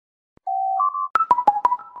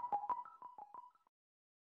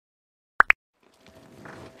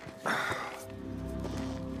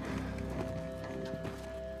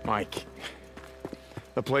Mike,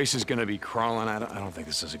 the place is gonna be crawling. I don't think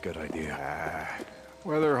this is a good idea.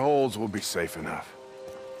 Where there are holes, we'll be safe enough.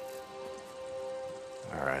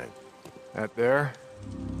 All right. That there?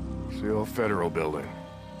 It's the old federal building.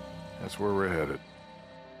 That's where we're headed.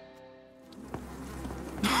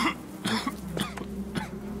 Oh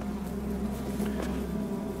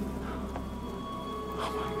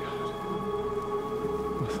my God.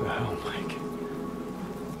 What the hell, Mike?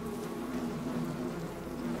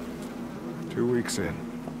 2 weeks in.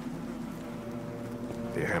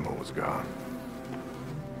 The ammo was gone.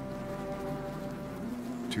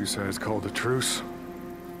 Two sides called a truce.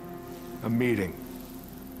 A meeting.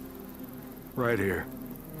 Right here.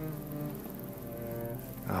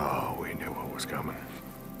 Oh, we knew what was coming.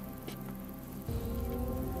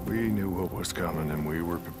 We knew what was coming, and we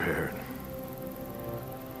were prepared.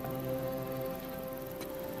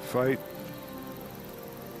 Fight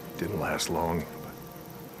didn't last long,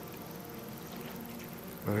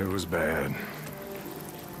 but it was bad.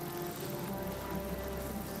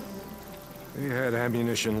 They had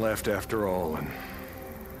ammunition left after all, and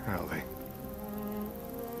hell,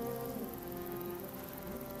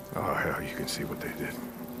 oh, hell, you can see what they did.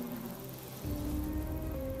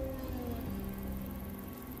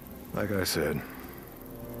 Like I said,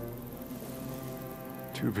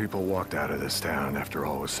 2 people walked out of this town after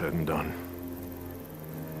all was said and done.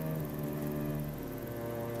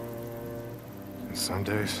 And some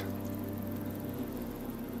days,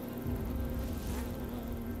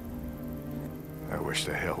 I wish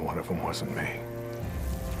the hell one of them wasn't me.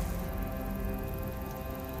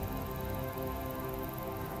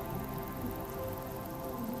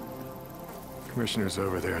 Commissioner's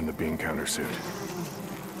over there in the bean counter suit.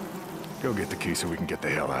 Go get the key so we can get the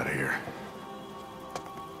hell out of here.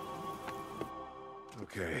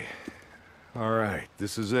 Okay. All right,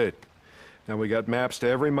 this is it. Now we got maps to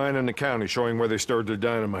every mine in the county showing where they stored their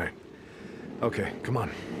dynamite. Okay, come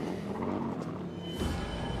on.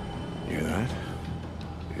 You hear that?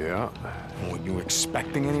 Yeah. Were you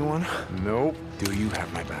expecting anyone? Nope. Do you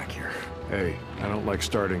have my back here? Hey, I don't like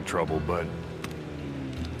starting trouble, but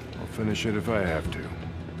I'll finish it if I have to.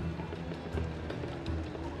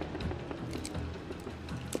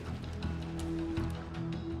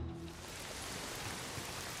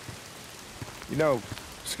 You know,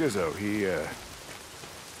 Skizzo, he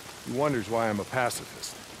wonders why I'm a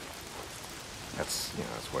pacifist. That's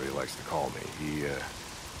what he likes to call me.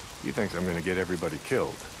 He thinks I'm gonna get everybody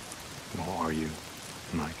killed. Well, are you,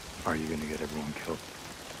 Mike? Are you gonna get everyone killed?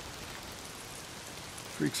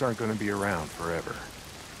 Freaks aren't gonna be around forever.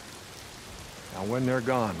 Now, when they're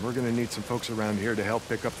gone, we're gonna need some folks around here to help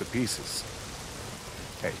pick up the pieces.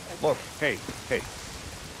 Hey, look, hey.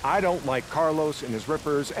 I don't like Carlos and his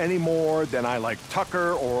rippers any more than I like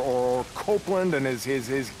Tucker or Copeland and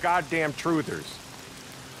his goddamn truthers.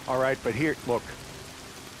 All right, but here, look.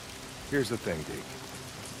 Here's the thing, Deke.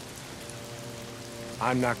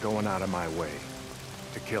 I'm not going out of my way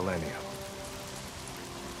to kill any of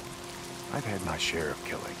them. I've had my share of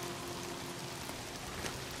killing.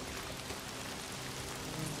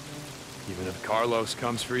 Even if Carlos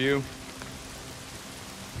comes for you?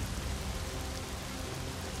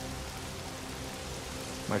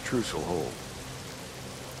 My truce will hold.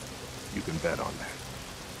 You can bet on that.